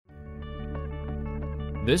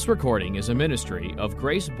This recording is a ministry of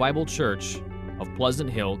Grace Bible Church of Pleasant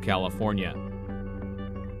Hill, California.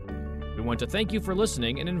 We want to thank you for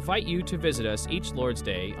listening and invite you to visit us each Lord's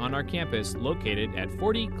Day on our campus located at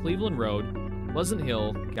 40 Cleveland Road, Pleasant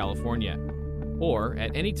Hill, California, or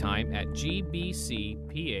at any time at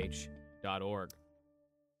gbcph.org.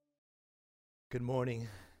 Good morning.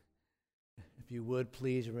 If you would,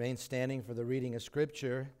 please remain standing for the reading of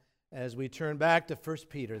Scripture as we turn back to 1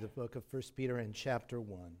 Peter, the book of 1 Peter in chapter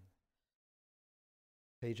 1.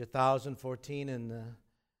 Page 1014 in the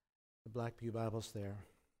Black Pew Bibles there.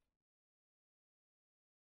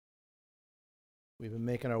 We've been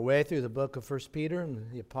making our way through the book of 1 Peter, and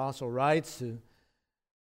the apostle writes to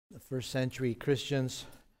the first century Christians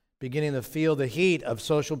beginning to feel the heat of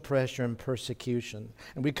social pressure and persecution.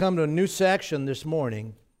 And we come to a new section this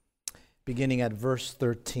morning, beginning at verse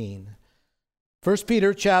 13. 1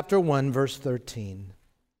 Peter chapter 1, verse 13.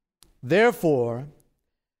 Therefore,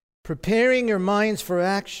 preparing your minds for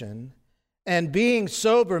action and being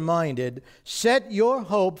sober-minded, set your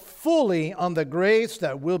hope fully on the grace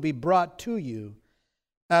that will be brought to you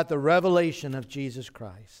at the revelation of Jesus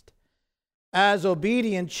Christ. As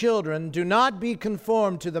obedient children, do not be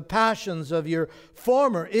conformed to the passions of your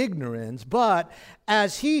former ignorance, but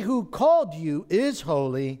as He who called you is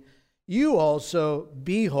holy, you also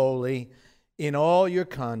be holy in all your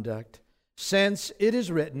conduct, since it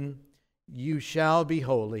is written, you shall be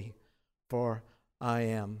holy, for I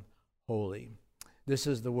am holy. This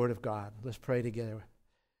is the word of God. Let's pray together.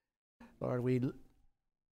 Lord, we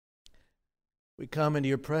come into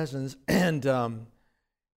your presence and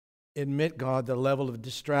admit, God, the level of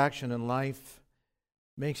distraction in life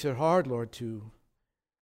makes it hard, Lord, to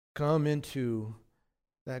come into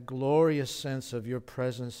that glorious sense of your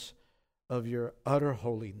presence, of your utter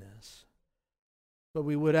holiness. But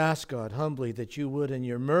we would ask, God, humbly, that you would, in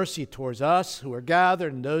your mercy towards us who are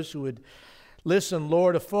gathered and those who would listen,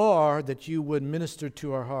 Lord, afar, that you would minister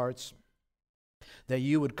to our hearts, that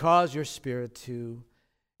you would cause your Spirit to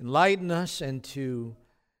enlighten us and to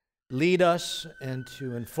lead us and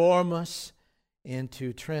to inform us and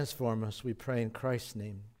to transform us. We pray in Christ's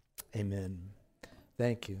name. Amen.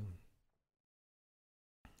 Thank you.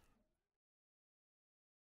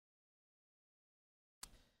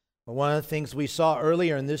 One of the things we saw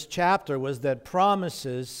earlier in this chapter was that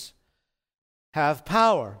promises have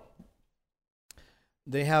power.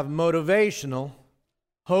 They have motivational,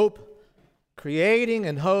 hope creating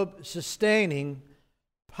and hope sustaining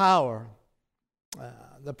power.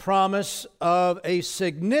 The promise of a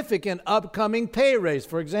significant upcoming pay raise,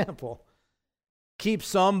 for example, keeps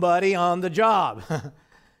somebody on the job,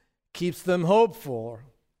 keeps them hopeful.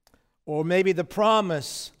 Or maybe the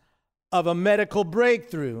promise of a medical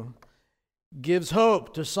breakthrough gives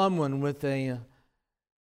hope to someone with a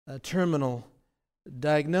terminal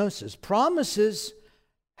diagnosis. Promises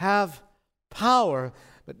have power,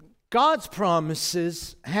 but God's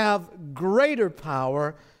promises have greater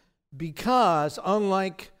power because,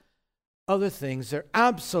 unlike other things, they're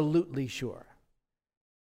absolutely sure.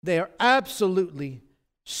 They are absolutely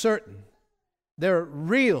certain. They're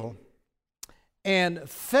real. And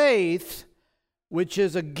faith, which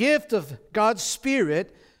is a gift of God's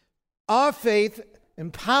Spirit, our faith,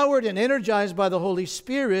 empowered and energized by the Holy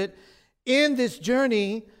Spirit, in this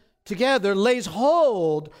journey together, lays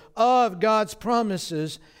hold of God's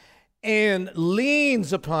promises and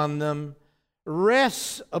leans upon them,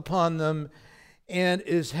 rests upon them, and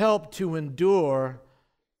is helped to endure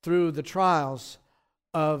through the trials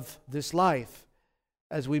of this life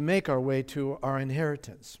as we make our way to our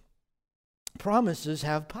inheritance. Promises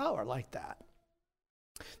have power like that.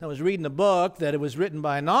 I was reading a book that it was written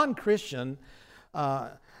by a non-Christian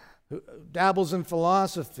who dabbles in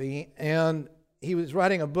philosophy, and he was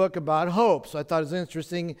writing a book about hope, so I thought it was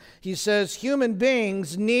interesting. He says, human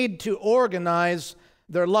beings need to organize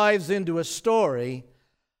their lives into a story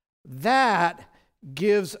that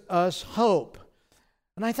gives us hope.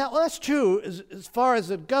 And I thought, well, that's true as far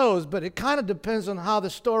as it goes, but it kind of depends on how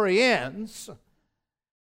the story ends.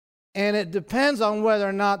 And it depends on whether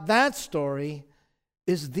or not that story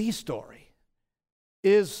is the story,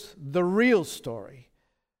 is the real story,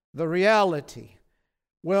 the reality.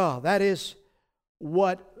 Well, that is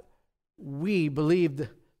what we believe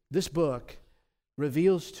this book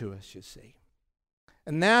reveals to us, you see.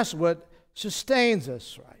 And that's what sustains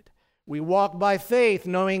us, right? We walk by faith,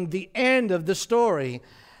 knowing the end of the story,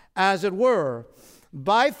 as it were.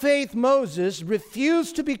 By faith, Moses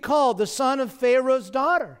refused to be called the son of Pharaoh's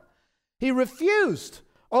daughter. He refused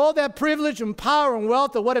all that privilege and power and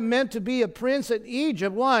wealth of what it meant to be a prince in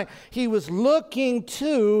Egypt. Why? He was looking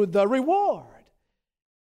to the reward.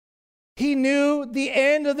 He knew the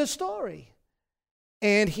end of the story,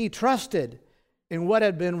 and he trusted in what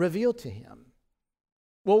had been revealed to him.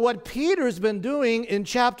 Well, what Peter's been doing in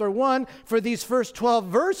chapter 1 for these first 12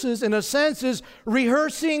 verses, in a sense, is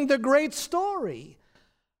rehearsing the great story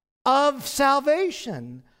of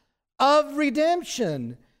salvation, of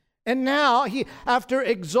redemption. And now, after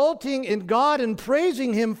exulting in God and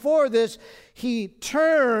praising him for this, he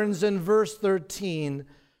turns in verse 13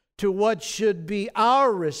 to what should be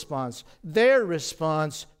our response, their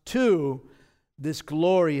response to this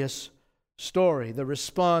glorious story, the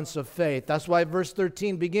response of faith. That's why verse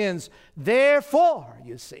 13 begins, therefore,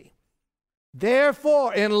 you see.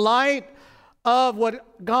 Therefore, in light of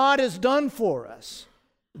what God has done for us,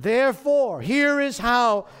 therefore, here is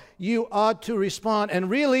how you ought to respond. And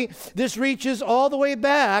really, this reaches all the way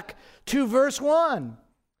back to verse 1.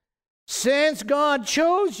 Since God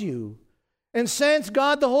chose you, and since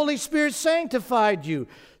God the Holy Spirit sanctified you,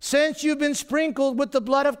 since you've been sprinkled with the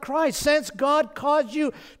blood of Christ, since God caused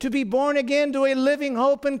you to be born again to a living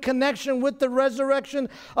hope in connection with the resurrection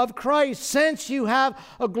of Christ, since you have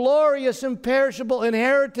a glorious imperishable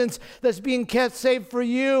inheritance that's being kept safe for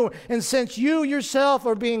you, and since you yourself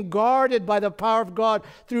are being guarded by the power of God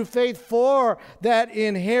through faith for that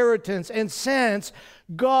inheritance, and since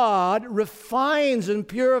God refines and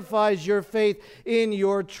purifies your faith in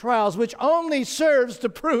your trials, which only serves to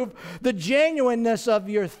prove the genuineness of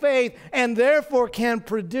your faith and therefore can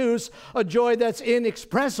produce a joy that's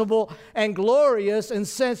inexpressible and glorious. And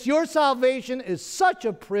since your salvation is such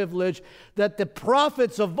a privilege that the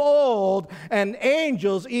prophets of old and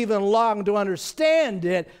angels even long to understand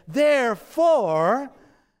it, therefore,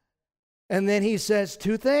 and then he says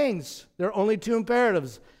two things. There are only two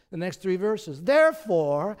imperatives. The next three verses.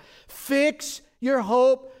 Therefore, fix your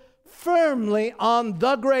hope firmly on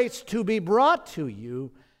the grace to be brought to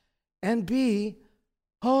you, and be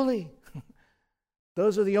holy.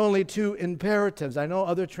 Those are the only two imperatives. I know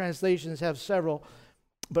other translations have several,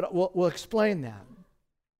 but we'll explain that.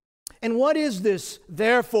 And what is this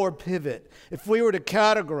therefore pivot? If we were to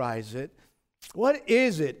categorize it, what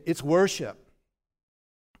is it? It's worship.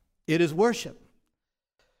 It is worship.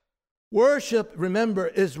 Worship, remember,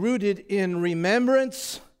 is rooted in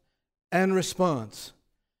remembrance and response.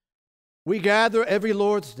 We gather every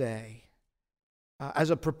Lord's Day as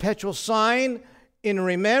a perpetual sign in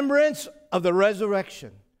remembrance of the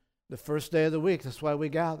resurrection, the first day of the week. That's why we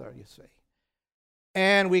gather, you see.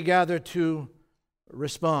 And we gather to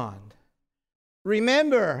respond.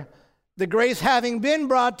 Remember the grace having been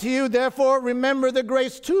brought to you, therefore remember the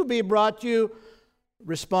grace to be brought to you.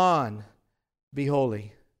 Respond. Be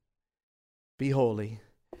holy. Be holy,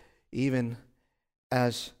 even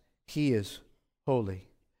as he is holy.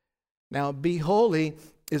 Now, be holy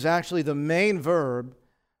is actually the main verb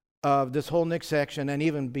of this whole next section and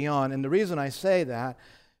even beyond. And the reason I say that,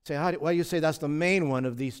 why do you say that's the main one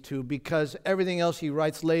of these two? Because everything else he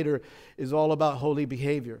writes later is all about holy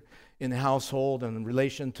behavior in the household and in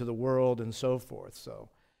relation to the world and so forth. So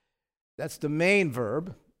that's the main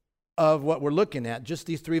verb of what we're looking at, just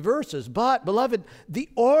these three verses. But, beloved, the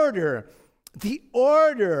order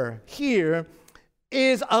here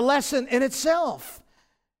is a lesson in itself.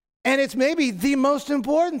 And it's maybe the most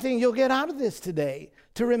important thing you'll get out of this today,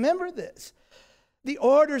 to remember this. The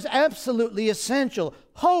order is absolutely essential.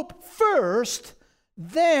 Hope first,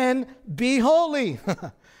 then be holy.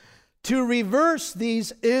 To reverse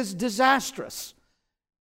these is disastrous.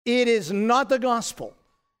 It is not the gospel.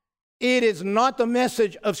 It is not the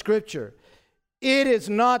message of Scripture. It is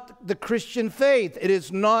not the Christian faith. It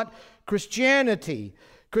is not Christianity.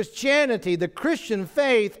 The Christian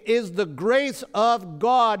faith, is the grace of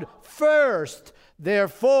God first.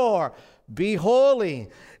 Therefore, be holy.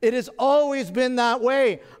 It has always been that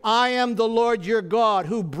way. I am the Lord your God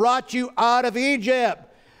who brought you out of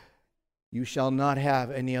Egypt. You shall not have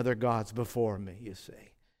any other gods before me, you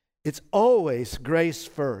see. It's always grace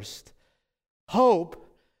first. Hope,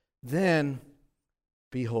 then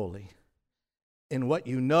be holy. In what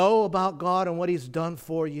you know about God and what he's done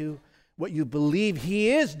for you, what you believe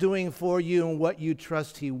he is doing for you, and what you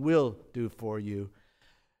trust he will do for you.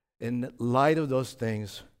 In light of those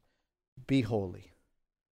things, be holy.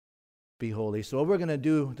 Be holy. So what we're going to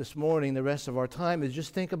do this morning, the rest of our time, is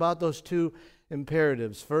just think about those two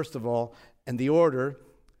imperatives. First of all, and the order,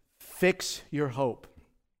 fix your hope.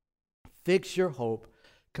 Fix your hope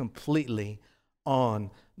completely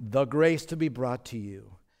on the grace to be brought to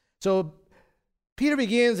you. So Peter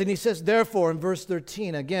begins and he says, therefore, in verse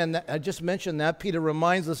 13, again, I just mentioned that. Peter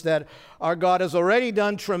reminds us that our God has already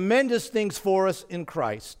done tremendous things for us in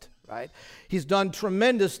Christ, right? He's done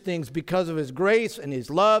tremendous things because of his grace and his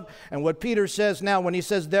love. And what Peter says now, when he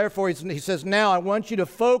says therefore, he says now I want you to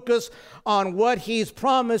focus on what he's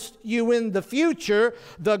promised you in the future,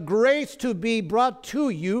 the grace to be brought to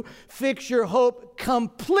you. Fix your hope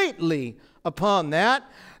completely upon that.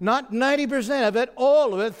 Not 90% of it,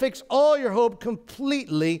 all of it. Fix all your hope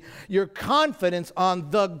completely, your confidence on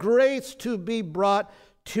the grace to be brought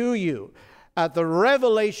to you at the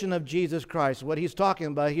revelation of Jesus Christ. What he's talking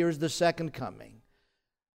about here is the second coming.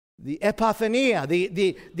 The epiphania,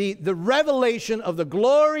 the revelation of the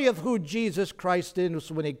glory of who Jesus Christ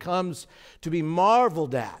is when he comes to be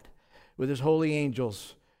marveled at with his holy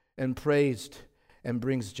angels and praised and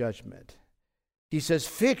brings judgment. He says,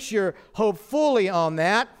 fix your hope fully on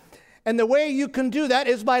that. And the way you can do that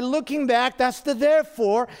is by looking back. That's the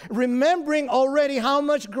therefore, remembering already how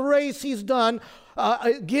much grace he's done,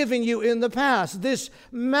 given you in the past. This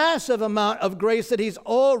massive amount of grace that he's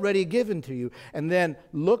already given to you. And then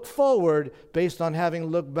look forward based on having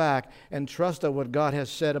looked back and trust that what God has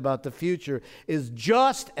said about the future is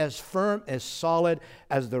just as firm, as solid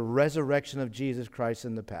as the resurrection of Jesus Christ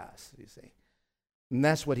in the past, you see. And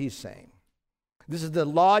that's what he's saying. This is the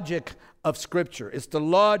logic of Scripture. It's the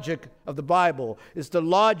logic of the Bible. It's the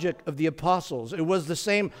logic of the apostles. It was the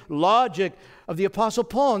same logic of the Apostle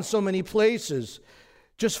Paul in so many places.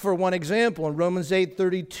 Just for one example, in Romans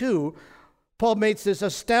 8:32, Paul makes this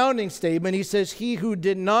astounding statement. He says, he who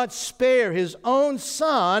did not spare his own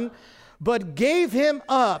son, but gave him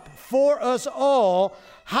up for us all,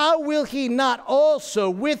 how will he not also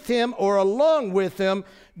with him or along with him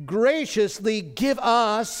graciously give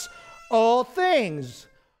us all things?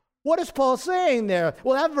 What is Paul saying there?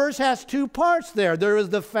 Well, that verse has two parts there. There is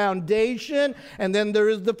the foundation, and then there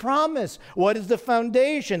is the promise. What is the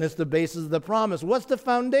foundation? It's the basis of the promise. What's the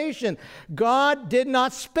foundation? God did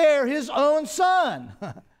not spare his own son.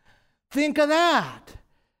 Think of that.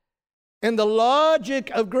 And the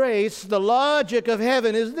logic of grace, the logic of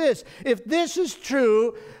heaven is this. If this is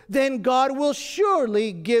true, then God will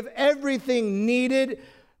surely give everything needed,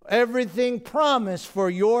 everything promised for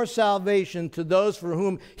your salvation to those for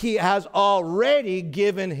whom he has already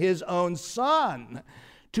given his own son.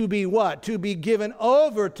 To be what? To be given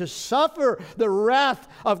over to suffer the wrath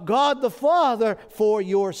of God the Father for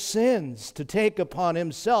your sins, to take upon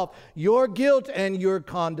himself your guilt and your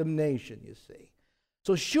condemnation, you see.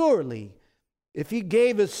 So surely, if he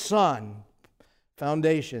gave his son,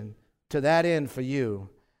 foundation, to that end for you,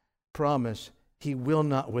 promise, he will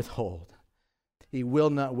not withhold. He will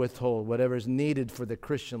not withhold whatever is needed for the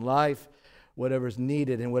Christian life, whatever is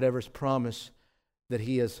needed and whatever is promised that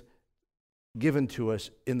he has given to us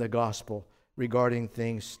in the gospel regarding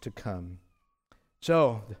things to come.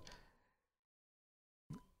 So,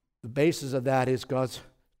 the basis of that is God's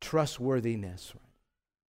trustworthiness,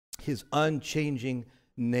 his unchanging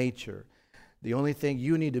nature. The only thing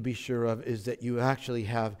you need to be sure of is that you actually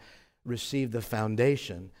have received the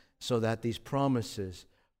foundation so that these promises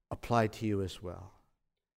apply to you as well.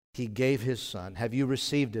 He gave his son. Have you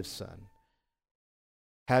received his son?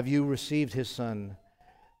 Have you received his son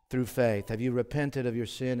through faith? Have you repented of your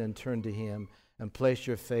sin and turned to him and placed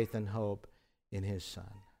your faith and hope in his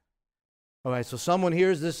son? All right, so someone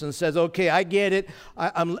hears this and says, okay, I get it.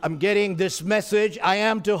 I'm getting this message. I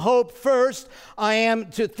am to hope first. I am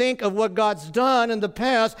to think of what God's done in the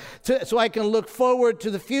past so I can look forward to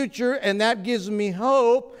the future, and that gives me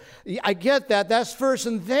hope. I get that. That's first,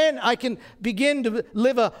 and then I can begin to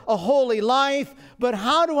live a holy life. But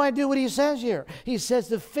how do I do what he says here? He says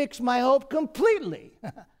to fix my hope completely.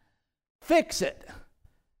 Fix it.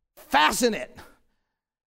 Fasten it.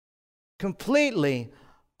 Completely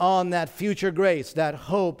on that future grace, that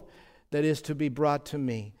hope that is to be brought to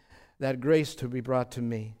me, that grace to be brought to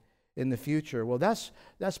me in the future. Well, that's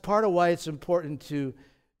part of why it's important to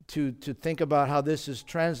think about how this is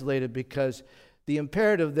translated, because the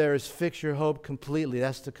imperative there is fix your hope completely.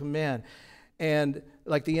 That's the command. And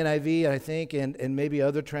like the NIV, I think, and maybe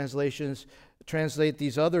other translations translate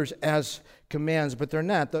these others as commands, but they're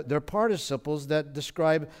not. They're participles that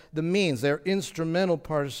describe the means. They're instrumental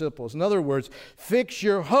participles. In other words, fix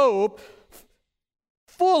your hope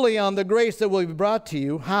fully on the grace that will be brought to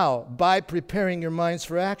you. How? By preparing your minds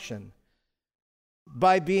for action.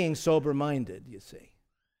 By being sober-minded, you see.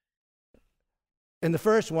 In the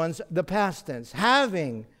first one's the past tense.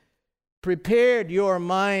 Having prepared your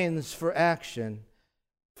minds for action,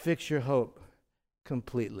 fix your hope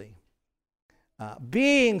completely.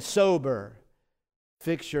 Being sober,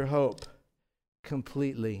 fix your hope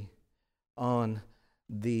completely on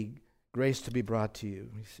the grace to be brought to you,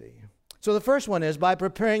 you see. So the first one is by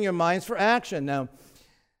preparing your minds for action. Now,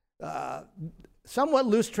 somewhat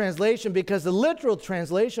loose translation, because the literal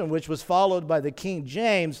translation, which was followed by the King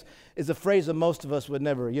James, is a phrase that most of us would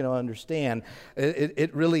never, understand.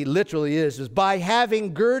 It really literally is by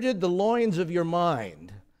having girded the loins of your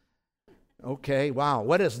mind. Okay, wow,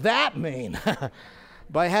 what does that mean?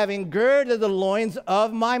 By having girded the loins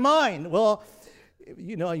of my mind. Well,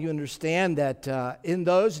 you understand that in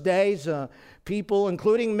those days, people,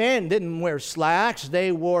 including men, didn't wear slacks.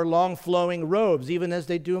 They wore long flowing robes, even as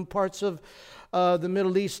they do in parts of the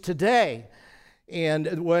Middle East today.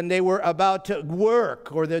 And when they were about to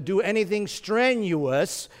work or to do anything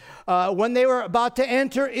strenuous, when they were about to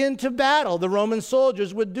enter into battle, the Roman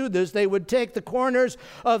soldiers would do this. They would take the corners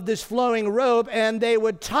of this flowing robe and they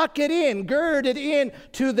would tuck it in, gird it in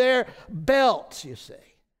to their belt, you see.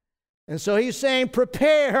 And so he's saying,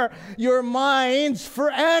 prepare your minds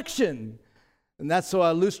for action. And that's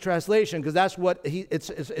a loose translation, because that's what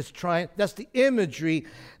it's trying. That's the imagery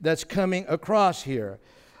that's coming across here.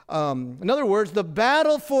 In other words, the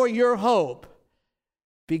battle for your hope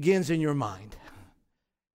begins in your mind.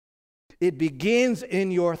 It begins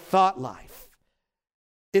in your thought life.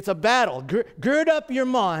 It's a battle. Gird up your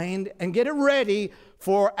mind and get it ready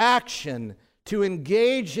for action, to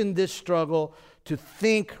engage in this struggle, to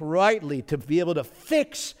think rightly, to be able to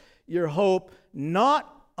fix your hope,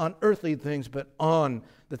 not on earthly things, but on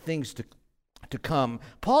the things to come.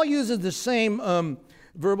 Paul uses the same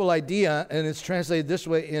verbal idea, and it's translated this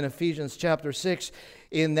way in Ephesians chapter 6,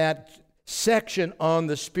 in that section on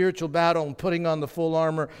the spiritual battle and putting on the full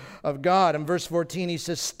armor of God. In verse 14, he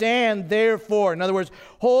says, stand therefore. In other words,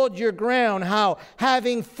 hold your ground. How?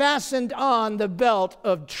 Having fastened on the belt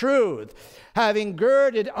of truth. Having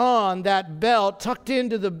girded on that belt, tucked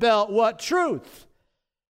into the belt, what? Truth.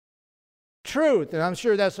 Truth. And I'm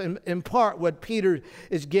sure that's in part what Peter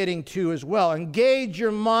is getting to as well. Engage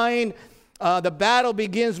your mind. The battle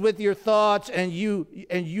begins with your thoughts, and you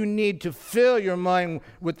need to fill your mind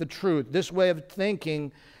with the truth. This way of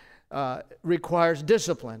thinking requires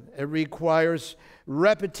discipline. It requires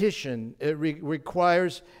repetition. It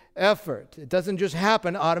requires effort. It doesn't just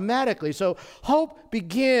happen automatically. So hope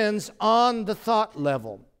begins on the thought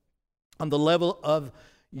level, on the level of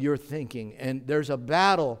your thinking. And there's a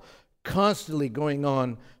battle constantly going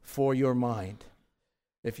on for your mind,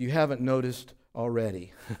 if you haven't noticed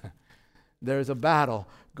already. There's a battle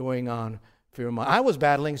going on for your mind. I was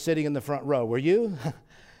battling sitting in the front row. Were you?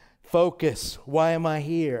 Focus. Why am I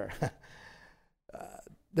here?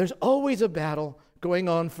 There's always a battle going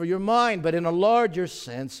on for your mind, but in a larger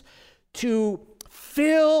sense, to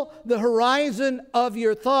fill the horizon of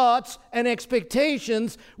your thoughts and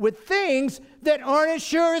expectations with things that aren't as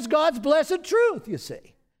sure as God's blessed truth, you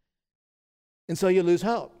see. And so you lose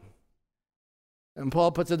hope. And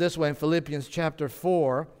Paul puts it this way in Philippians chapter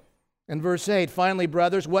 4 and verse 8. Finally,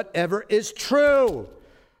 brothers, whatever is true,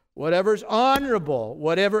 whatever is honorable,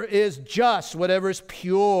 whatever is just, whatever is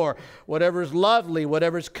pure, whatever is lovely,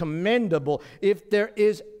 whatever is commendable, if there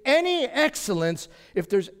is any excellence, if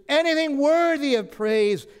there's anything worthy of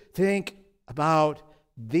praise, think about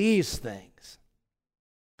these things.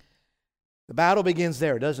 The battle begins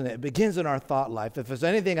there, doesn't it? It begins in our thought life. If there's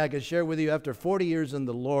anything I could share with you after 40 years in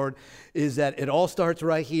the Lord, is that it all starts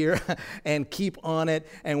right here, and keep on it.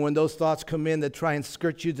 And when those thoughts come in that try and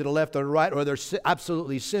skirt you to the left or the right, or they're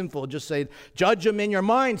absolutely sinful, just say, judge them in your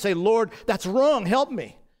mind. Say, Lord, that's wrong. Help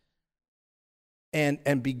me.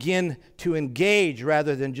 And begin to engage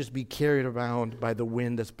rather than just be carried around by the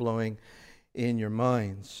wind that's blowing in your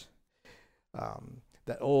minds.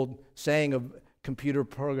 That old saying of computer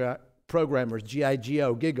programmers,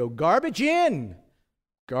 G-I-G-O, GIGO, garbage in,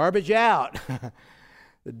 garbage out.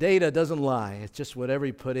 The data doesn't lie. It's just whatever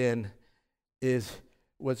you put in is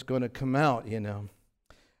what's going to come out, you know.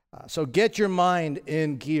 So get your mind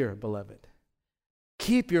in gear, beloved.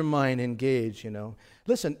 Keep your mind engaged, you know.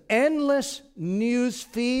 Listen, endless news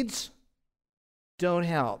feeds don't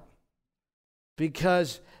help,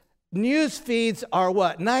 because news feeds are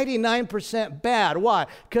what? 99% bad. Why?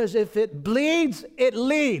 Because if it bleeds, it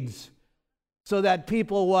leads. So that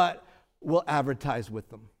people what? Will advertise with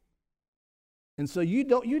them. And so you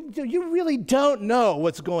really don't know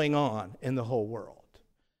what's going on in the whole world.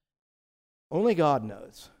 Only God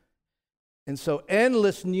knows. And so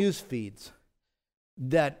endless news feeds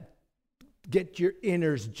that get your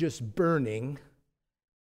innards just burning,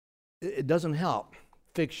 it doesn't help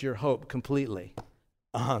fix your hope completely.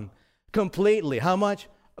 Completely. How much?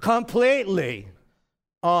 Completely.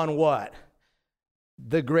 On what?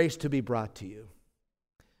 The grace to be brought to you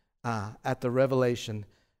at the revelation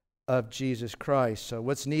of Jesus Christ. So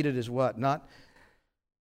what's needed is what? Not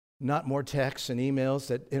more texts and emails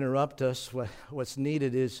that interrupt us. What's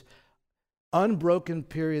needed is unbroken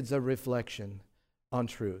periods of reflection on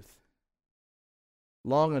truth,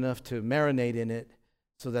 long enough to marinate in it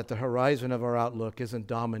so that the horizon of our outlook isn't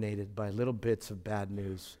dominated by little bits of bad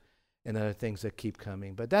news and other things that keep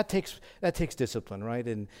coming. But that takes discipline, right?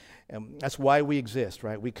 And that's why we exist,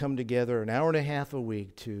 right? We come together an hour and a half a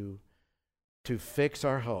week to fix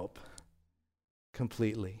our hope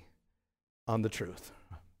completely on the truth.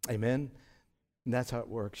 Amen? And that's how it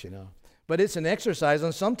works, But it's an exercise,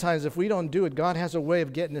 and sometimes if we don't do it, God has a way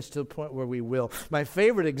of getting us to the point where we will. My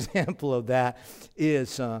favorite example of that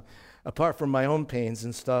is, apart from my own pains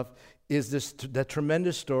and stuff, is that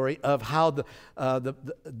tremendous story of how the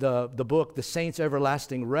book, The Saints'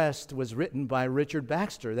 Everlasting Rest, was written by Richard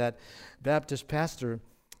Baxter, that Baptist pastor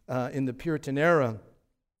in the Puritan era.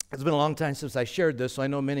 It's been a long time since I shared this, so I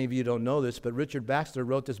know many of you don't know this, but Richard Baxter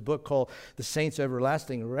wrote this book called The Saints'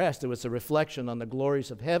 Everlasting Rest. It was a reflection on the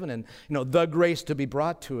glories of heaven and, the grace to be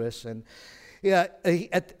brought to us. And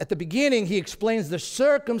at the beginning, he explains the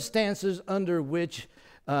circumstances under which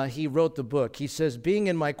he wrote the book. He says, being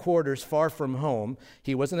in my quarters far from home,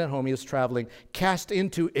 he wasn't at home, he was traveling, cast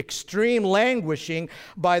into extreme languishing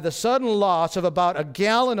by the sudden loss of about a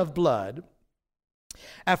gallon of blood,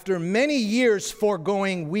 after many years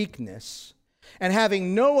foregoing weakness, and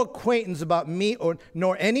having no acquaintance about me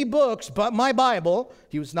nor any books but my Bible,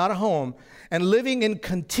 he was not at home, and living in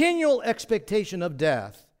continual expectation of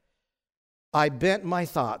death, I bent my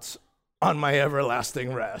thoughts on my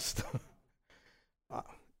everlasting rest.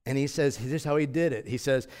 And he says, here's how he did it. He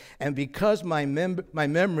says, and because my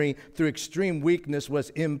memory through extreme weakness was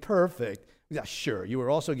imperfect. Yeah, sure, you were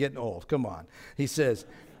also getting old. Come on. He says,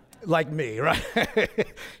 like me, right?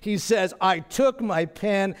 He says, I took my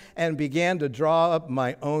pen and began to draw up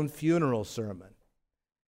my own funeral sermon.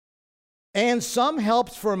 And some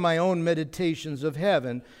helps for my own meditations of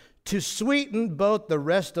heaven to sweeten both the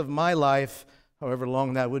rest of my life, however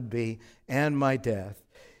long that would be, and my death.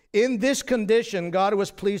 In this condition, God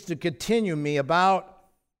was pleased to continue me about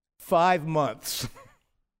 5 months.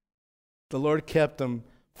 The Lord kept him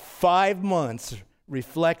 5 months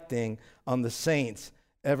reflecting on the saints'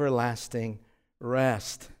 everlasting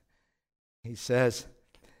rest. He says,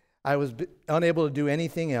 I was unable to do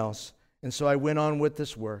anything else, and so I went on with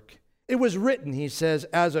this work. It was written, he says,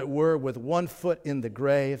 as it were, with one foot in the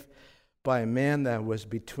grave by a man that was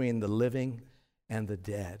between the living and the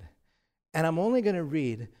dead. And I'm only going to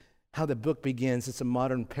read how the book begins. It's a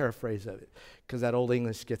modern paraphrase of it, because that old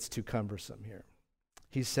English gets too cumbersome here.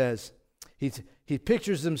 He says, he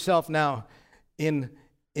pictures himself now in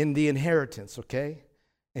the inheritance, okay?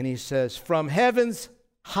 And he says, from heaven's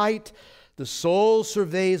height, the soul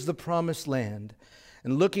surveys the promised land.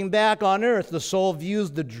 And looking back on earth, the soul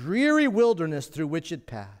views the dreary wilderness through which it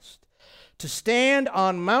passed. To stand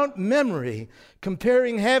on Mount Memory,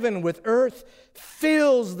 comparing heaven with earth,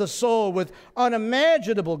 fills the soul with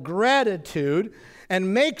unimaginable gratitude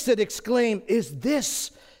and makes it exclaim, is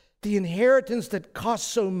this the inheritance that costs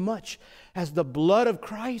so much as the blood of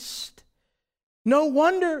Christ? No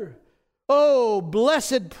wonder. Oh,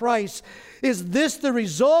 blessed price, is this the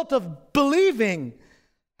result of believing?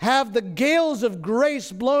 Have the gales of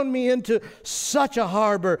grace blown me into such a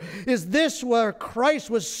harbor? Is this where Christ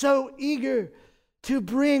was so eager to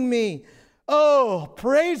bring me? Oh,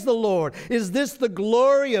 praise the Lord. Is this the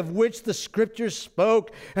glory of which the Scriptures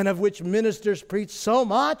spoke and of which ministers preach so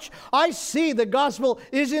much? I see the gospel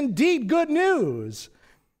is indeed good news.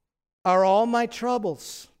 Are all my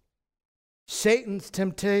troubles, Satan's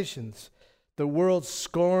temptations, the world's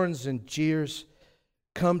scorns and jeers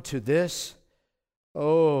come to this?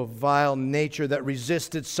 Oh, vile nature that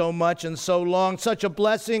resisted so much and so long, such a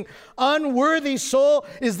blessing. Unworthy soul,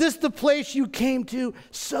 is this the place you came to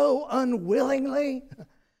so unwillingly?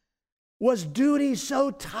 Was duty so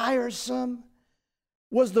tiresome?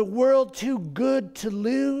 Was the world too good to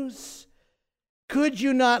lose? Could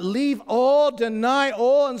you not leave all, deny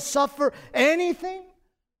all, and suffer anything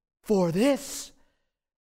for this?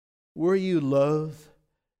 Were you loath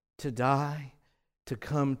to die, to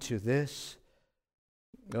come to this?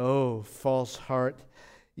 Oh, false heart,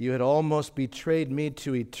 you had almost betrayed me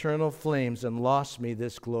to eternal flames and lost me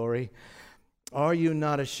this glory. Are you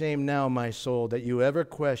not ashamed now, my soul, that you ever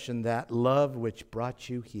questioned that love which brought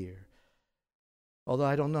you here? Although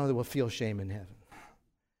I don't know that we'll feel shame in heaven.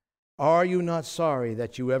 Are you not sorry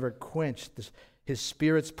that you ever quenched his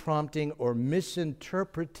Spirit's prompting or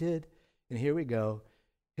misinterpreted, and here we go,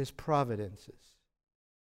 his providences,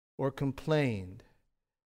 or complained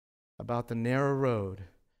about the narrow road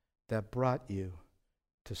that brought you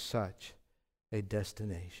to such a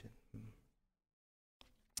destination?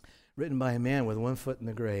 Written by a man with one foot in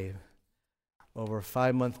the grave. over a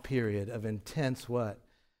 5-month period of intense what?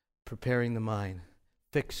 Preparing the mind,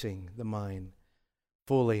 fixing the mind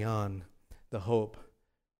fully on the hope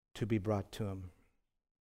to be brought to him.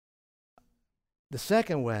 The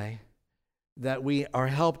second way that we are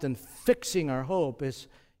helped in fixing our hope is,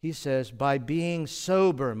 he says, by being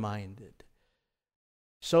sober-minded.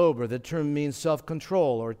 Sober, the term means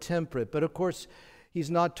self-control or temperate, but of course, he's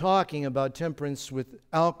not talking about temperance with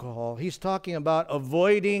alcohol. He's talking about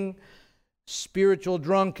avoiding spiritual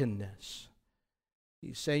drunkenness.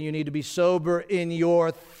 He's saying you need to be sober in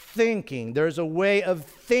your thinking. There's a way of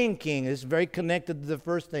thinking. It's very connected to the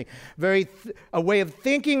first thing. A way of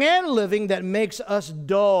thinking and living that makes us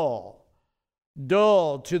dull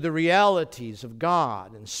to the realities of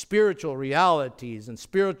God and spiritual realities and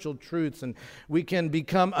spiritual truths, and we can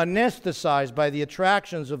become anesthetized by the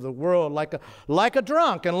attractions of the world like a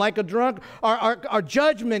drunk. And like a drunk, our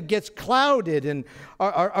judgment gets clouded and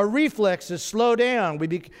our reflexes slow down.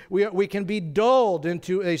 We can be dulled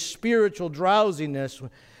into a spiritual drowsiness,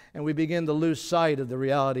 and we begin to lose sight of the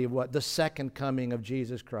reality of what? The second coming of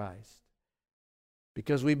Jesus Christ.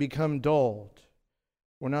 Because we become dulled.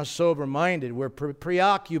 We're not sober-minded. We're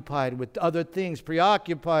preoccupied with other things,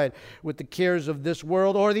 preoccupied with the cares of this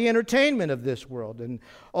world or the entertainment of this world. And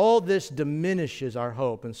all this diminishes our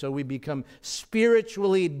hope. And so we become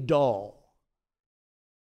spiritually dull.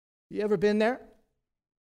 You ever been there?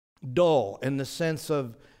 Dull in the sense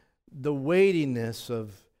of the weightiness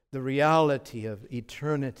of the reality of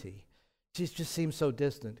eternity. It just seems so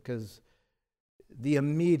distant because the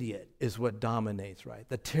immediate is what dominates, right?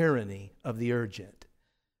 The tyranny of the urgent.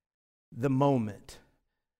 The moment,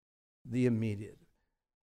 the immediate.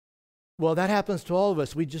 Well, that happens to all of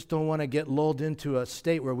us. We just don't want to get lulled into a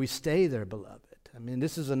state where we stay there, beloved. I mean,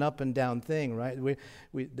 this is an up and down thing, right?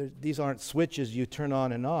 These aren't switches you turn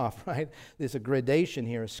on and off, right? There's a gradation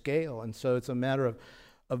here, a scale. And so it's a matter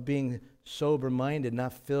of being sober-minded,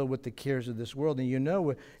 not filled with the cares of this world. And you know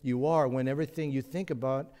what you are when everything you think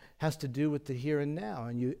about has to do with the here and now.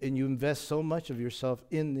 And you invest so much of yourself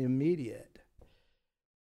in the immediate.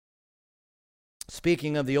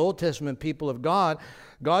 Speaking of the Old Testament people of God,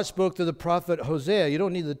 God spoke to the prophet Hosea. You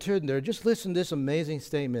don't need to turn there. Just listen to this amazing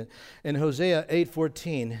statement. In Hosea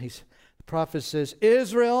 8:14, the prophet says,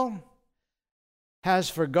 Israel has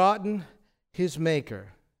forgotten his maker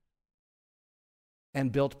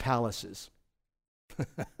and built palaces.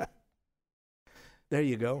 There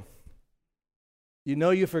you go. You know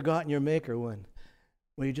you've forgotten your maker when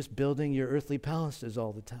you're just building your earthly palaces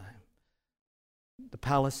all the time. The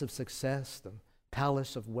palace of success, the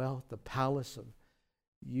palace of wealth, the palace of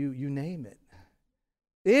you name it.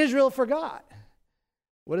 Israel forgot.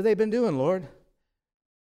 What have they been doing, Lord?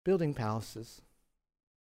 Building palaces.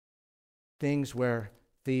 Things where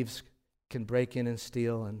thieves can break in and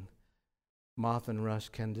steal and moth and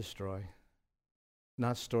rust can destroy.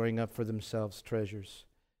 Not storing up for themselves treasures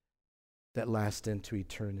that last into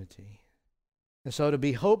eternity. And so to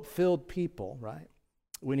be hope-filled people, right,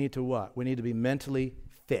 we need to what? We need to be mentally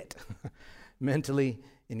fit. Mentally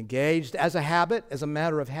engaged as a habit, as a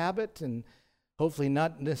matter of habit, and hopefully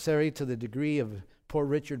not necessarily to the degree of poor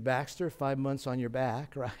Richard Baxter, 5 months on your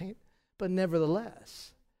back, right? But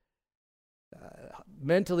nevertheless,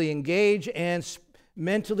 mentally engaged and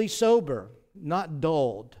mentally sober, not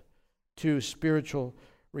dulled to spiritual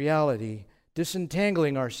reality,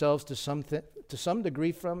 disentangling ourselves to some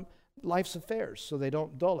degree from life's affairs so they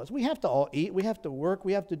don't dull us. We have to all eat, we have to work,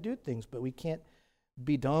 we have to do things, but we can't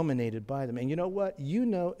be dominated by them. And you know what? You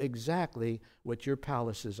know exactly what your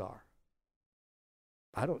palaces are.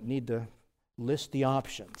 I don't need to list the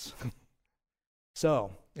options.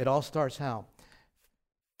 So, it all starts how?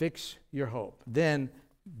 Fix your hope. Then,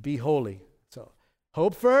 be holy. So,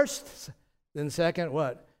 hope first. Then second,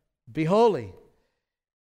 what? Be holy.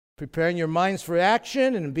 Preparing your minds for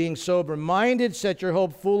action and being sober-minded, set your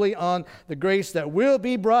hope fully on the grace that will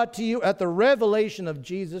be brought to you at the revelation of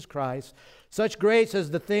Jesus Christ. Such grace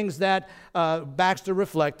as the things that Baxter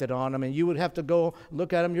reflected on. I mean, you would have to go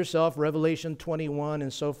look at them yourself, Revelation 21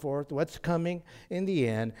 and so forth, what's coming in the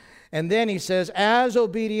end. And then he says, as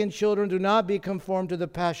obedient children, do not be conformed to the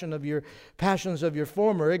passions of your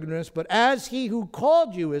former ignorance, but as he who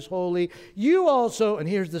called you is holy, you also, and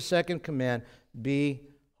here's the second command, be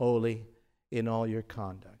holy in all your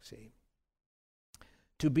conduct. See?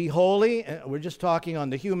 To be holy, we're just talking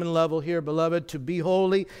on the human level here, beloved. To be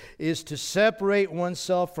holy is to separate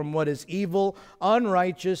oneself from what is evil,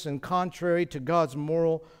 unrighteous, and contrary to God's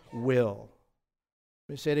moral will.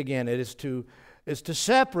 Let me say it again. It is to is to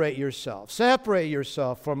separate yourself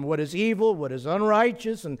from what is evil, what is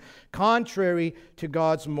unrighteous, and contrary to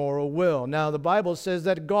God's moral will. Now, the Bible says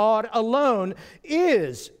that God alone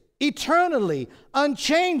is eternally,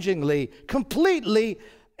 unchangingly, completely,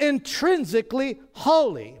 intrinsically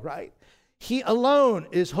holy, right? He alone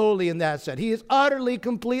is holy in that sense. He is utterly,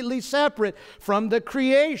 completely separate from the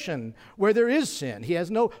creation where there is sin. He has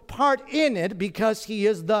no part in it because he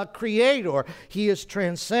is the creator. He is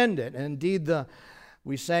transcendent. And indeed,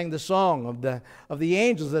 we sang the song of the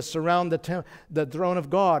angels that surround the throne of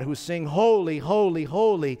God, who sing, "Holy, holy,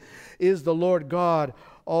 holy is the Lord God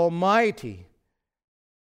Almighty."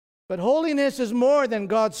 But holiness is more than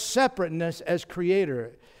God's separateness as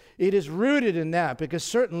creator. It is rooted in that, because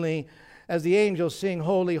certainly as the angels sing,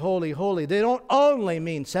 "Holy, holy, holy," they don't only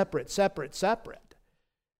mean separate, separate, separate.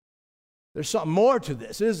 There's something more to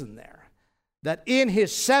this, isn't there? That in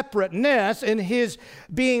his separateness, in his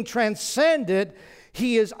being transcendent,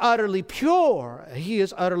 he is utterly pure, he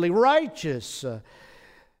is utterly righteous,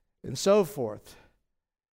 and so forth.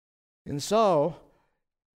 And so,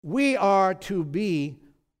 we are to be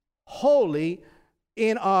holy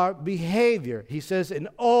in our behavior. He says, in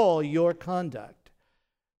all your conduct.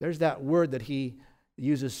 There's that word that he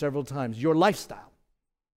uses several times. Your lifestyle.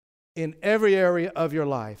 In every area of your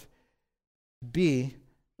life, be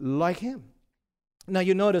like him. Now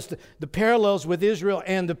you notice the parallels with Israel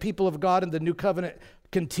and the people of God in the new covenant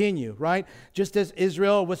continue, right? Just as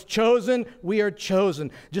Israel was chosen, we are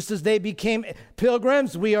chosen. Just as they became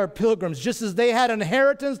pilgrims, we are pilgrims. Just as they had an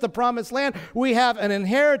inheritance, the promised land, we have an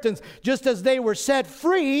inheritance. Just as they were set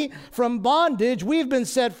free from bondage, we've been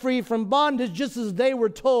set free from bondage. Just as they were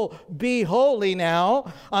told, "Be holy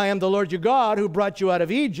now, I am the Lord your God who brought you out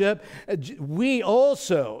of Egypt," we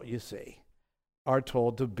also, you see, are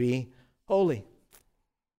told to be holy.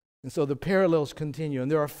 And so the parallels continue.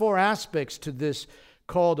 And there are 4 aspects to this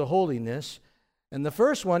call to holiness. And the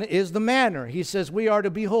first one is the manner. He says we are to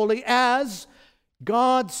be holy as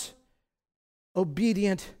God's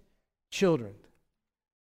obedient children.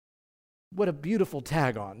 What a beautiful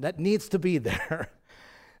tag on. That needs to be there.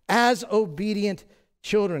 As obedient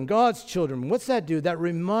children, God's children. What's that do? That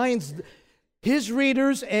reminds his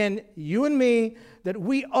readers and you and me that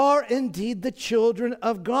we are indeed the children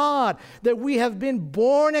of God, that we have been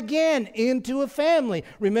born again into a family.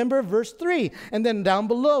 Remember verse 3. And then down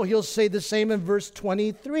below, he'll say the same in verse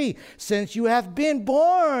 23. Since you have been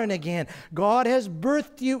born again, God has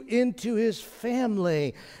birthed you into his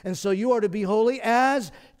family. And so you are to be holy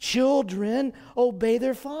as children obey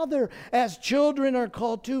their father, as children are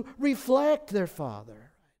called to reflect their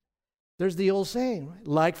father. There's the old saying, right?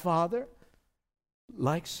 Like father,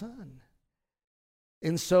 like son.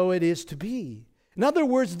 And so it is to be. In other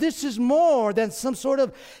words, this is more than some sort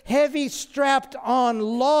of heavy strapped on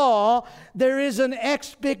law. There is an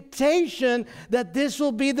expectation that this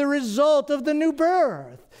will be the result of the new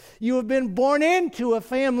birth. You have been born into a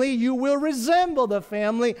family. You will resemble the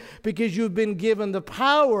family because you've been given the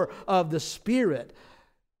power of the Spirit,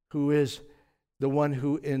 who is the one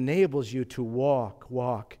who enables you to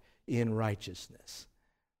walk in righteousness.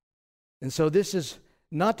 And so this is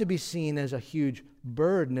not to be seen as a huge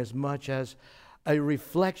burden as much as a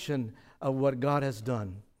reflection of what God has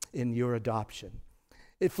done in your adoption.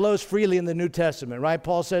 It flows freely in the New Testament, right?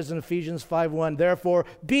 Paul says in Ephesians 5:1, therefore,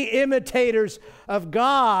 be imitators of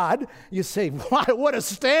God. You say, what a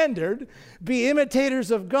standard. Be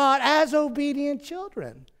imitators of God as obedient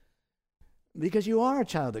children. Because you are a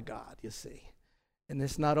child of God, you see. And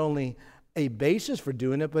it's not only a basis for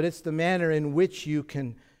doing it, but it's the manner in which you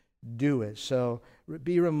can do it. So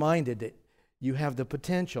be reminded that you have the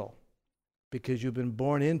potential because you've been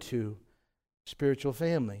born into spiritual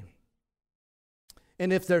family.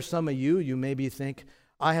 And if there's some of you, you maybe think,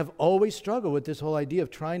 I have always struggled with this whole idea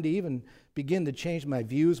of trying to even begin to change my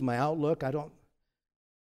views, my outlook.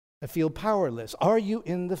 I feel powerless. Are you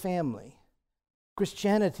in the family?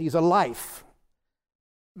 Christianity is a life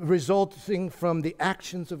resulting from the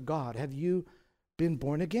actions of God. Have you been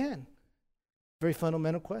born again? Very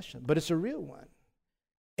fundamental question, but it's a real one.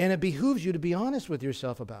 And it behooves you to be honest with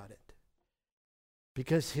yourself about it.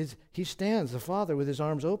 Because he stands, the Father, with his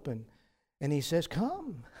arms open, and he says,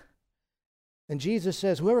 come. And Jesus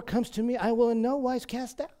says, whoever comes to me, I will in no wise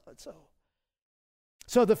cast out.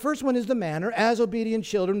 So the first one is the manner, as obedient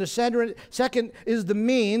children. The second is the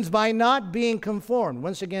means, by not being conformed.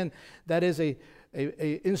 Once again, that is a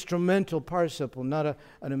instrumental participle, not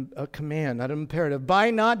a command, not an imperative.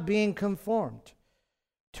 By not being conformed.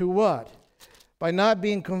 To what? By not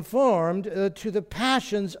being conformed to the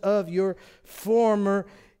passions of your former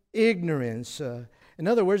ignorance. In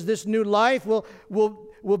other words, this new life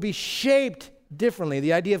will be shaped differently.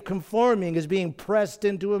 The idea of conforming is being pressed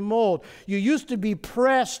into a mold. You used to be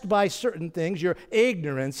pressed by certain things, your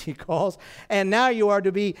ignorance, he calls, and now you are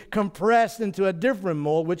to be compressed into a different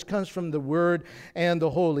mold, which comes from the Word and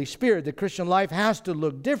the Holy Spirit. The Christian life has to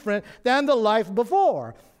look different than the life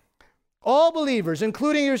before. All believers,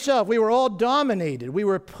 including yourself, we were all dominated. We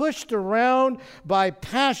were pushed around by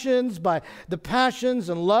passions, by the passions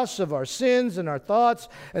and lusts of our sins and our thoughts,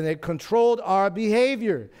 and they controlled our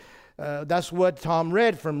behavior. That's what Tom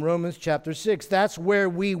read from Romans chapter 6. That's where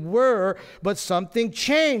we were, but something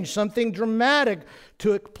changed. Something dramatic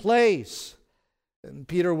took place. And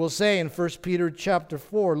Peter will say in 1 Peter chapter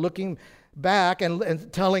 4, looking back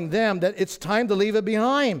and telling them that it's time to leave it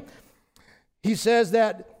behind. He says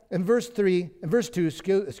that in verse 2,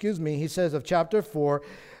 he says of chapter 4,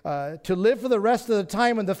 to live for the rest of the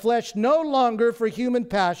time in the flesh, no longer for human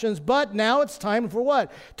passions, but now it's time for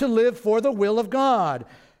what? To live for the will of God.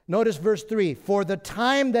 Notice verse 3, for the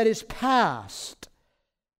time that is past.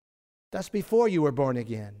 That's before you were born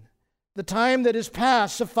again. The time that is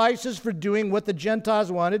past suffices for doing what the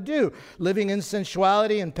Gentiles want to do, living in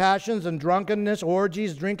sensuality and passions and drunkenness,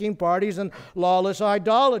 orgies, drinking parties, and lawless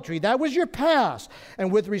idolatry. That was your past.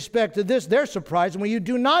 And with respect to this, they're surprised when you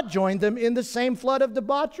do not join them in the same flood of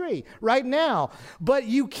debauchery right now. But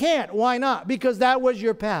you can't. Why not? Because that was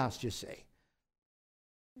your past, you see.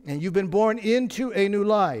 And you've been born into a new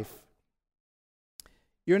life.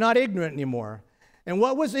 You're not ignorant anymore. And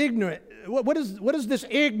what was ignorant? What is this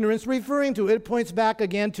ignorance referring to? It points back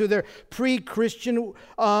again to their pre-Christian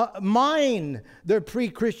mind, their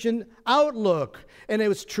pre-Christian outlook. And it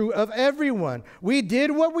was true of everyone. We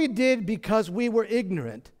did what we did because we were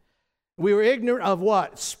ignorant. We were ignorant of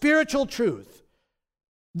what? Spiritual truth.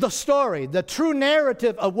 The story, the true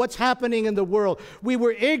narrative of what's happening in the world. We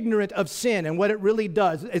were ignorant of sin and what it really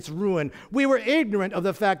does. It's ruin. We were ignorant of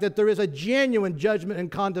the fact that there is a genuine judgment and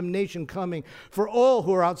condemnation coming for all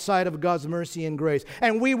who are outside of God's mercy and grace.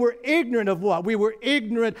 And we were ignorant of what? We were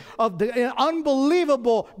ignorant of the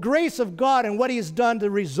unbelievable grace of God and what He has done to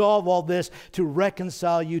resolve all this, to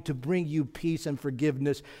reconcile you, to bring you peace and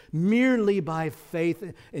forgiveness merely by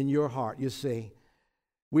faith in your heart, you see.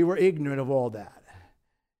 We were ignorant of all that.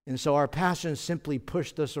 And so our passions simply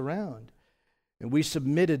pushed us around, and we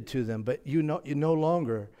submitted to them. But you no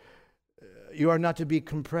longer, you are not to be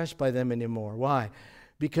compressed by them anymore. Why?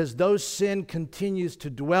 Because though sin continues to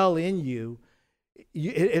dwell in you,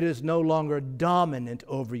 it is no longer dominant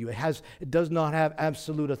over you. It does not have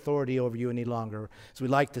absolute authority over you any longer. As we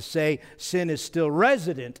like to say, sin is still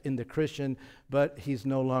resident in the Christian, but he's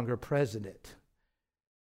no longer president.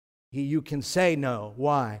 You can say no.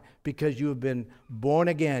 Why? Because you have been born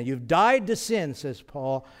again. You've died to sin, says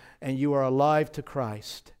Paul, and you are alive to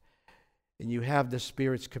Christ. And you have the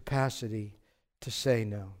Spirit's capacity to say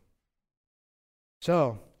no.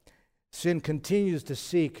 So, sin continues to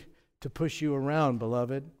seek to push you around,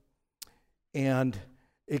 beloved. And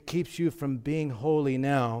it keeps you from being holy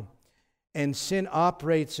now. And sin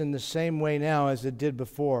operates in the same way now as it did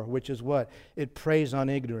before, which is what? It preys on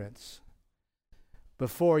ignorance.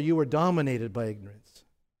 Before, you were dominated by ignorance.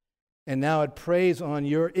 And now it preys on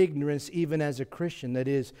your ignorance even as a Christian. That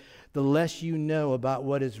is, the less you know about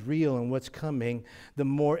what is real and what's coming, the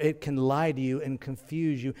more it can lie to you and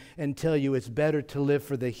confuse you and tell you it's better to live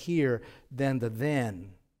for the here than the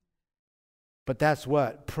then. But that's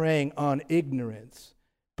what? Preying on ignorance.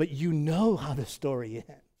 But you know how the story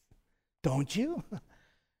ends, don't you?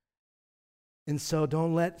 And so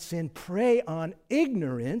don't let sin prey on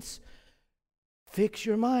ignorance. Fix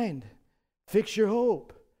your mind. Fix your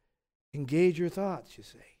hope. Engage your thoughts, you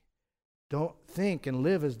see. Don't think and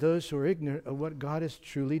live as those who are ignorant of what God is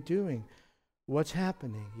truly doing. What's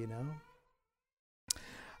happening, you know?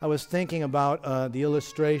 I was thinking about the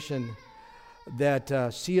illustration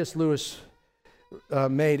that C.S. Lewis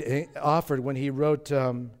offered when he wrote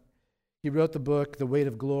the book, The Weight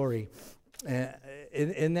of Glory.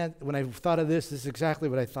 In that, when I thought of this is exactly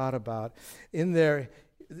what I thought about. In there,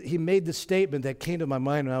 he made the statement that came to my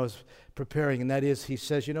mind when I was preparing, and that is, he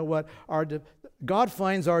says, you know what? God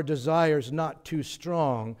finds our desires not too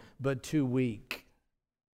strong, but too weak.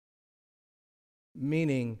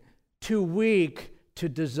 Meaning, too weak to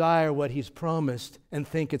desire what He's promised and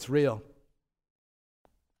think it's real.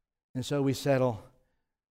 And so we settle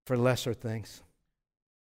for lesser things.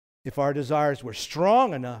 If our desires were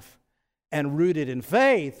strong enough and rooted in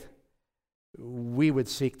faith, we would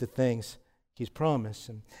seek the things He's promised.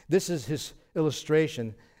 And this is his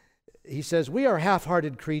illustration. He says, we are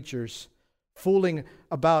half-hearted creatures fooling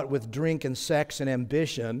about with drink and sex and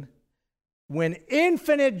ambition when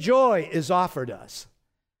infinite joy is offered us.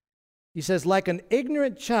 He says, like an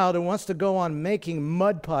ignorant child who wants to go on making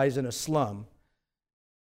mud pies in a slum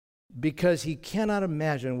because he cannot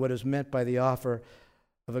imagine what is meant by the offer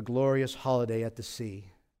of a glorious holiday at the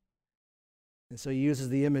sea. And so he uses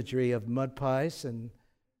the imagery of mud pies and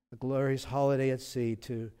a glorious holiday at sea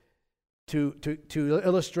to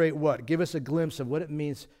illustrate what? Give us a glimpse of what it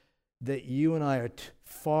means that you and I are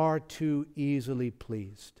far too easily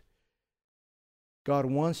pleased. God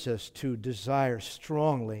wants us to desire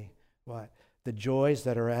strongly what? The joys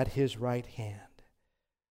that are at His right hand.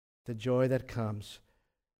 The joy that comes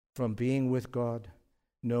from being with God,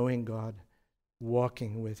 knowing God,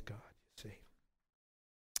 walking with God, you see.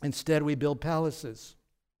 Instead, we build palaces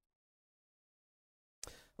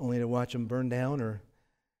only to watch them burn down or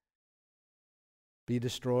be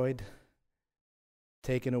destroyed,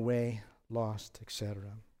 taken away, lost, etc.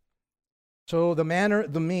 So the manner,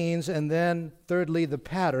 the means, and then thirdly, the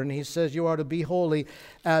pattern. He says you are to be holy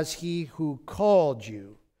as He who called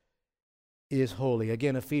you is holy.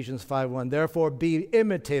 Again, Ephesians 5:1. Therefore, be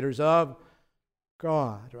imitators of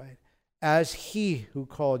God, right? As He who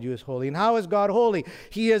called you is holy. And how is God holy?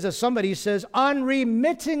 He is, as somebody says,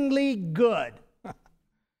 unremittingly good.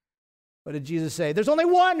 What did Jesus say? There's only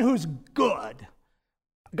one who's good.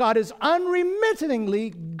 God is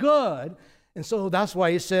unremittingly good. And so that's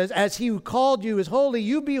why He says, as He who called you is holy,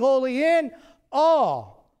 you be holy in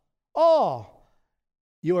all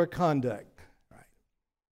your conduct. Right?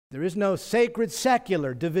 There is no sacred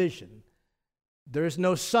secular division. There is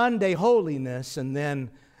no Sunday holiness and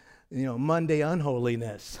then, Monday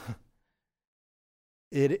unholiness.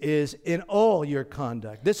 It is in all your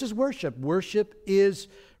conduct. This is worship. Worship is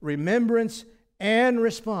remembrance and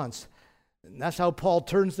response. And that's how Paul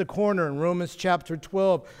turns the corner in Romans chapter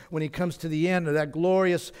 12 when he comes to the end of that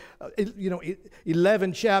glorious,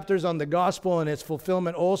 11 chapters on the gospel and its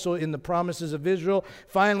fulfillment also in the promises of Israel.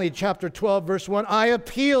 Finally, chapter 12, verse 1, I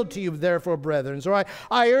appeal to you, therefore, brethren. So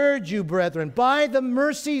I urge you, brethren, by the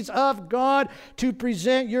mercies of God, to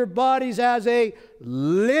present your bodies as a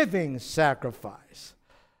living sacrifice.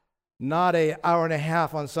 Not an hour and a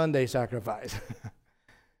half on Sunday sacrifice.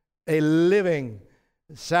 A living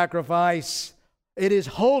sacrifice. It is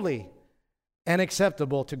holy and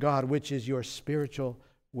acceptable to God, which is your spiritual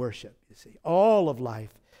worship. You see, all of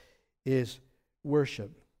life is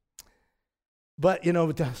worship. But,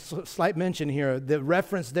 with a slight mention here, the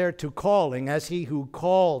reference there to calling, as He who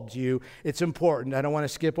called you, it's important. I don't want to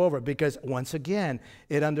skip over it because, once again,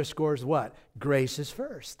 it underscores what? Grace is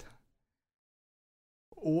first.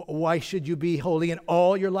 Why should you be holy in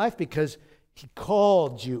all your life? Because He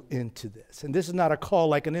called you into this. And this is not a call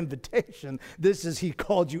like an invitation. This is He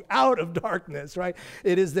called you out of darkness, right?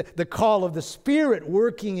 It is the call of the Spirit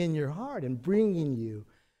working in your heart and bringing you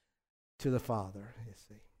to the Father, you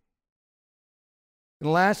see.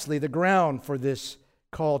 And lastly, the ground for this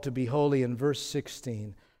call to be holy in verse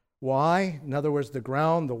 16. Why? In other words, the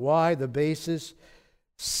ground, the why, the basis.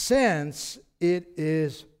 Since it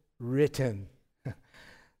is written.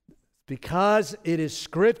 Because it is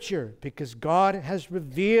Scripture, because God has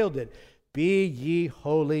revealed it. Be ye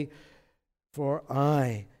holy, for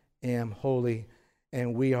I am holy,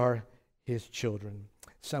 and we are His children.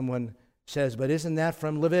 Someone says, but isn't that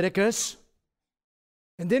from Leviticus?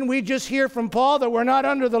 And then we just hear from Paul that we're not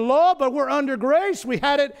under the law, but we're under grace. We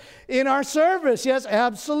had it in our service. Yes,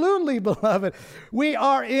 absolutely, beloved. We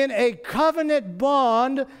are in a covenant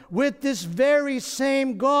bond with this very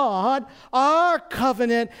same God. Our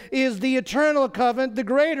covenant is the eternal covenant, the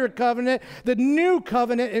greater covenant, the new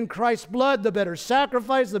covenant in Christ's blood, the better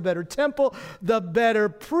sacrifice, the better temple, the better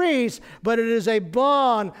priest. But it is a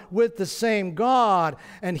bond with the same God,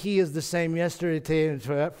 and He is the same yesterday, today, and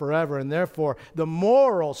forever. And therefore, the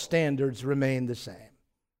moral standards remain the same.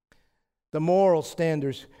 The moral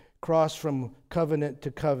standards cross from covenant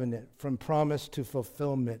to covenant, from promise to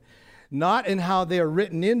fulfillment. Not in how they are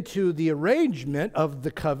written into the arrangement of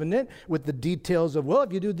the covenant with the details of, well,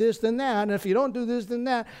 if you do this, then that, and if you don't do this, then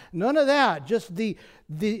that. None of that. Just the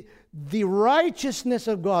righteousness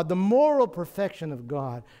of God, the moral perfection of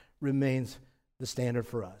God remains the standard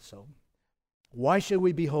for us. So why should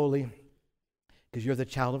we be holy? Because you're the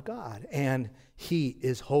child of God, and He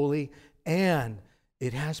is holy, and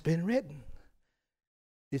it has been written.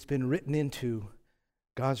 It's been written into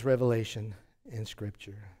God's revelation in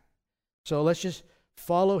Scripture. So let's just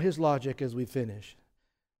follow His logic as we finish.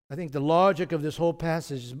 I think the logic of this whole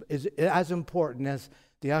passage is as important as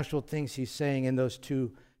the actual things He's saying in those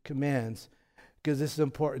two commands, because this is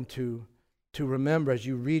important to remember as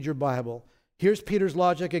you read your Bible. Here's Peter's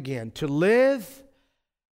logic again. To live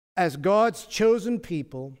as God's chosen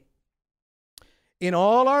people in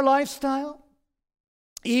all our lifestyle,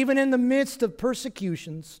 even in the midst of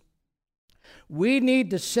persecutions, we need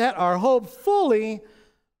to set our hope fully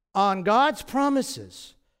on God's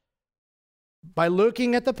promises by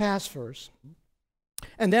looking at the past first,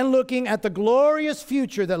 and then looking at the glorious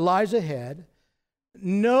future that lies ahead.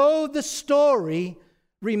 Know the story.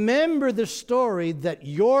 Remember the story that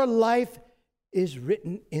your life is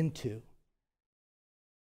written into.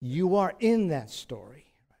 You are in that story.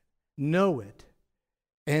 Know it.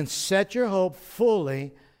 And set your hope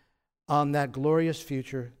fully on that glorious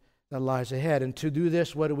future that lies ahead. And to do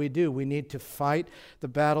this, what do? We need to fight the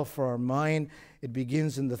battle for our mind. It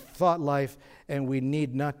begins in the thought life, and we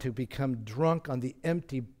need not to become drunk on the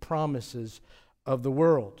empty promises of the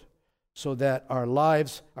world, so that our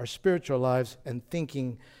lives, our spiritual lives and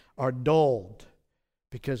thinking are dulled,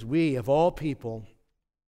 because we, of all people,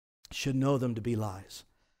 should know them to be lies,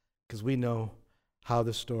 because we know how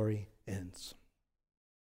the story ends.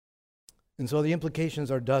 And so the implications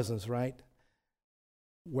are dozens, right?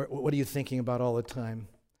 What are you thinking about all the time?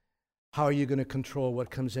 How are you going to control what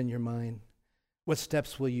comes in your mind? What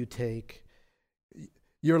steps will you take?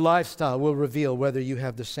 Your lifestyle will reveal whether you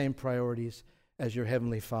have the same priorities as your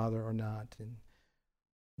Heavenly Father or not. And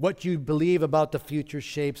what you believe about the future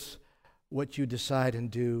shapes what you decide and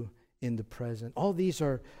do in the present. All these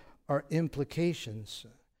are implications.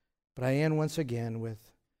 But I end once again with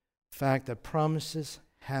the fact that promises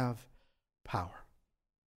have power.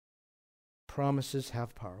 Promises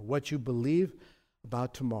have power. What you believe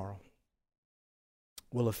about tomorrow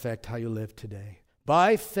will affect how you live today.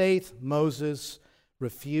 By faith, Moses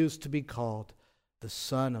refused to be called the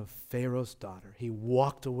son of Pharaoh's daughter. He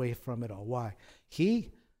walked away from it all. Why? He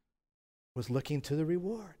was looking to the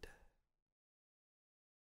reward.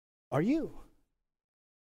 Are you?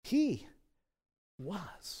 He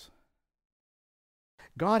was.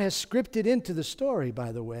 God has scripted into the story,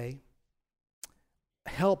 by the way,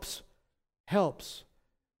 helps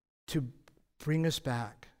to bring us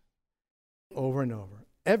back over and over.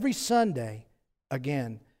 Every Sunday,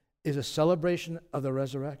 again, is a celebration of the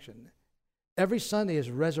resurrection. Every Sunday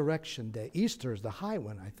is Resurrection Day. Easter is the high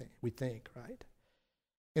one, we think, right?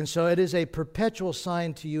 And so it is a perpetual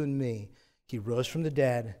sign to you and me. He rose from the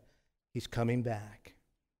dead. He's coming back.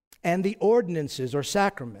 And the ordinances or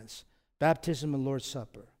sacraments, baptism and Lord's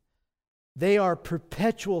Supper, they are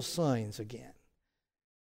perpetual signs again.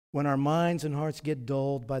 When our minds and hearts get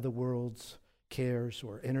dulled by the world's cares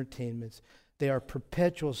or entertainments, they are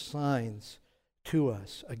perpetual signs to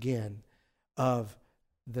us, again, of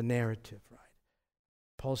the narrative, right?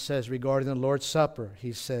 Paul says regarding the Lord's Supper,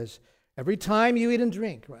 he says, every time you eat and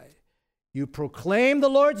drink, right, you proclaim the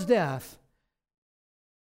Lord's death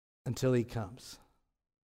until he comes.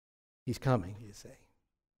 He's coming, you say.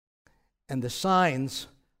 And the signs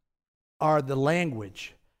are the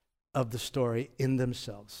language of the story in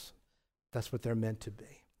themselves. That's what they're meant to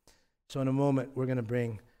be. So in a moment, we're going to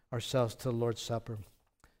bring ourselves to the Lord's Supper.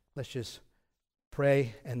 Let's just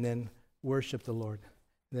pray and then worship the Lord.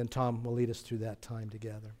 And then Tom will lead us through that time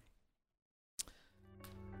together.